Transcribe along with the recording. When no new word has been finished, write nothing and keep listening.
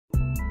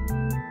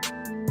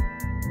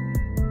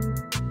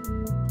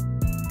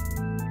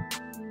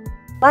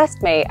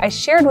Last May, I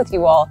shared with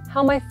you all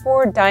how my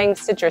 4 dying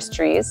citrus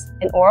trees,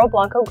 an Oro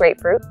Blanco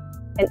grapefruit,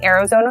 an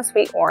Arizona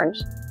sweet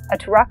orange, a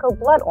Tarocco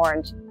Blood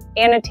Orange,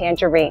 and a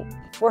tangerine,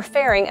 were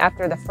faring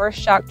after the first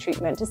shock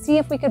treatment to see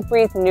if we could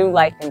breathe new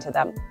life into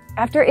them.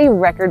 After a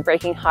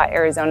record-breaking hot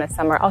Arizona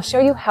summer, I'll show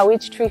you how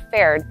each tree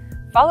fared,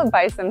 followed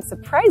by some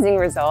surprising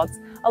results,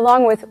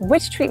 along with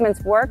which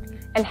treatments worked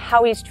and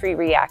how each tree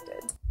reacted.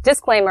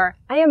 Disclaimer,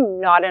 I am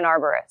not an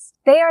arborist.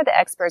 They are the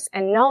experts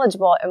and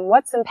knowledgeable in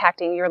what's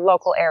impacting your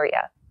local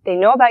area. They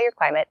know about your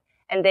climate,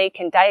 and they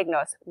can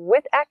diagnose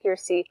with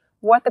accuracy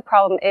what the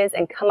problem is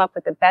and come up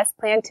with the best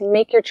plan to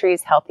make your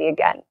trees healthy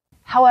again.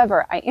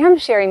 However, I am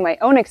sharing my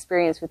own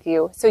experience with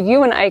you so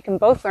you and I can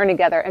both learn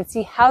together and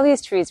see how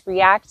these trees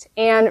react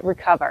and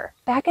recover.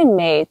 Back in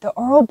May, the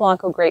Oro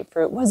Blanco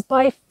grapefruit was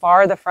by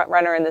far the front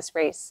runner in this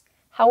race.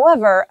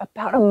 However,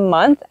 about a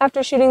month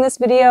after shooting this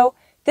video,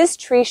 this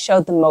tree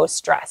showed the most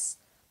stress.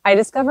 I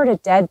discovered a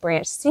dead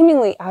branch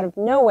seemingly out of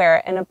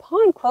nowhere, and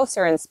upon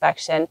closer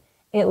inspection,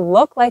 it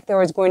looked like there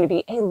was going to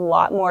be a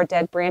lot more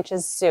dead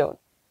branches soon.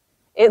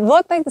 It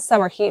looked like the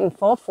summer heat in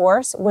full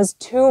force was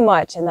too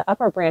much and the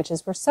upper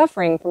branches were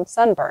suffering from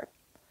sunburn.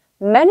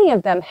 Many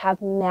of them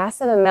have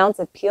massive amounts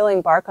of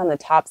peeling bark on the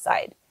top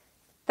side.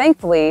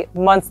 Thankfully,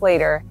 months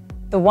later,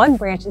 the one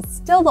branch is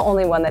still the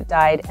only one that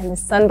died, and the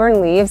sunburned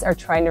leaves are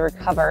trying to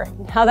recover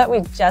now that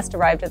we've just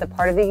arrived at the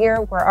part of the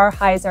year where our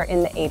highs are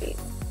in the 80s.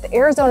 The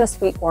Arizona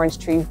sweet orange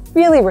tree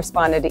really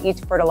responded to each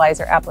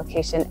fertilizer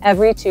application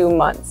every 2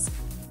 months.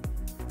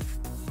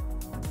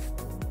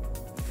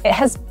 It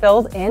has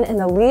filled in and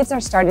the leaves are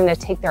starting to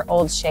take their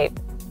old shape.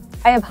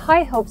 I have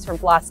high hopes for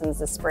blossoms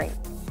this spring.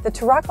 The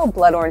Tarocco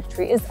Blood Orange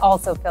tree is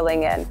also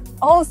filling in,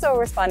 also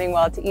responding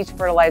well to each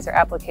fertilizer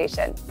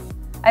application.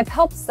 I've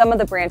helped some of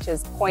the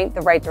branches point the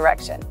right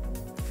direction.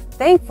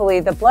 Thankfully,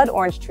 the blood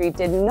orange tree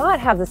did not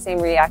have the same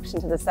reaction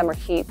to the summer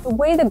heat the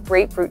way the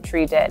grapefruit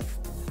tree did.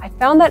 I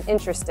found that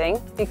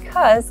interesting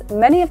because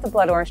many of the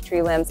blood orange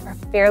tree limbs are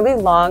fairly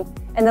long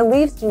and the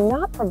leaves do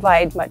not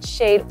provide much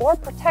shade or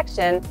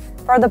protection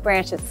for the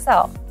branch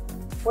itself,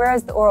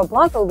 whereas the Oro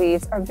Blanco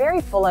leaves are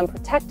very full and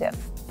protective.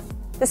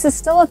 This is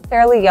still a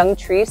fairly young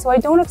tree, so I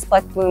don't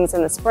expect blooms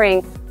in the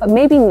spring, but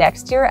maybe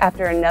next year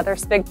after another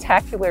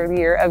spectacular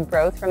year of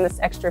growth from this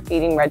extra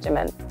feeding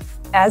regimen.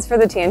 As for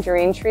the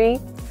tangerine tree,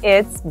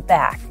 it's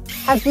back.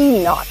 Had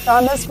we not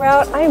gone this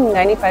route, I am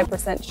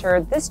 95%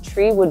 sure this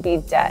tree would be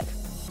dead.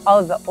 All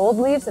of the old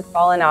leaves have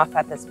fallen off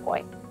at this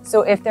point,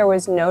 so if there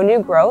was no new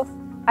growth,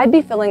 I'd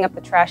be filling up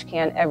the trash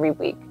can every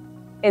week.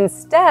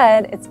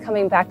 Instead, it's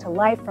coming back to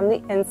life from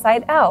the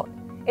inside out.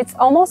 It's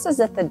almost as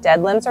if the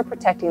dead limbs are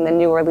protecting the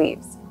newer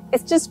leaves.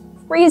 It's just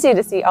crazy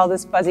to see all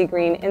this fuzzy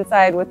green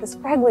inside with the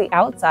scraggly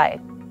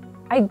outside.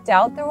 I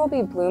doubt there will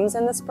be blooms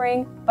in the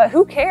spring, but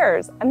who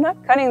cares? I'm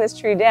not cutting this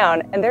tree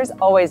down, and there's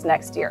always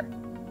next year.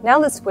 Now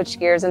let's switch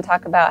gears and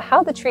talk about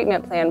how the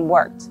treatment plan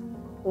worked.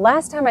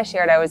 Last time I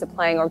shared I was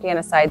applying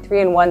Organicide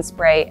 3-in-1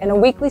 spray in a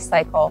weekly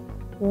cycle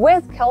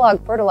with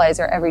Kellogg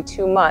fertilizer every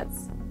 2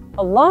 months,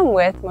 along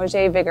with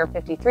Mojave Vigor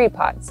 53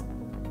 pods.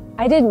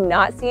 I did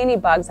not see any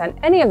bugs on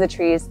any of the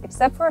trees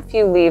except for a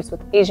few leaves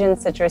with Asian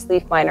Citrus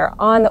Leafminer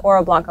on the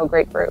Oro Blanco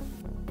grapefruit.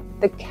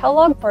 The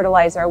Kellogg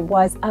fertilizer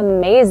was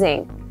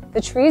amazing.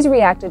 The trees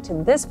reacted to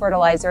this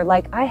fertilizer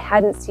like I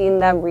hadn't seen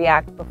them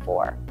react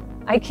before.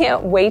 I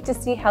can't wait to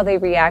see how they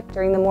react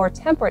during the more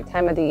temperate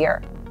time of the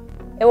year.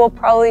 It will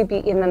probably be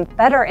even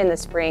better in the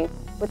spring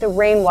with the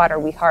rainwater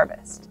we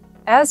harvest.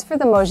 As for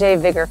the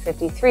Mojave Vigor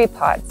 53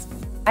 pods,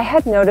 I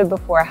had noted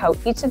before how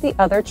each of the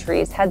other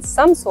trees had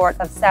some sort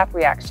of sap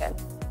reaction,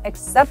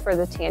 except for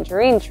the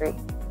tangerine tree.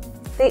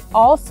 They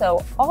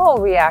also all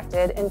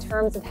reacted in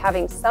terms of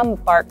having some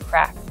bark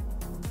crack.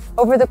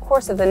 Over the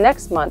course of the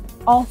next month,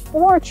 all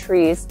 4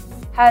 trees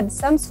had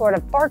some sort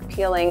of bark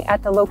peeling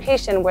at the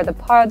location where the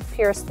pod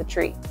pierced the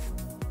tree.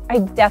 I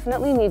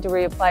definitely need to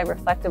reapply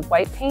reflective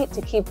white paint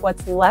to keep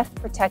what's left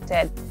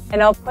protected,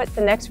 and I'll put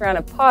the next round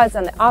of pods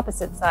on the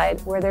opposite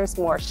side where there's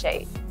more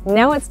shade.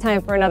 Now it's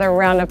time for another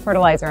round of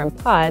fertilizer and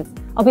pods.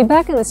 I'll be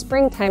back in the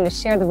springtime to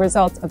share the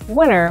results of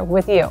winter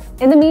with you.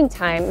 In the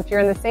meantime, if you're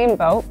in the same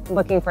boat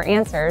looking for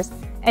answers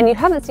and you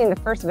haven't seen the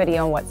first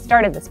video on what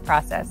started this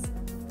process,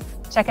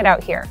 check it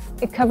out here.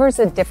 It covers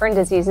the different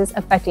diseases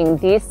affecting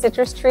these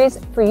citrus trees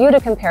for you to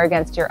compare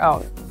against your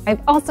own.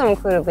 I've also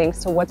included links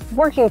to what's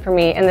working for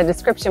me in the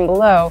description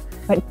below,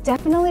 but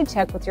definitely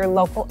check with your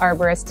local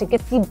arborist to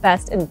get the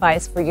best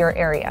advice for your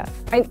area.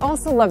 I'd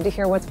also love to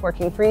hear what's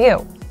working for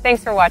you.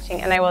 Thanks for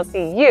watching, and I will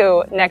see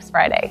you next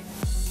Friday.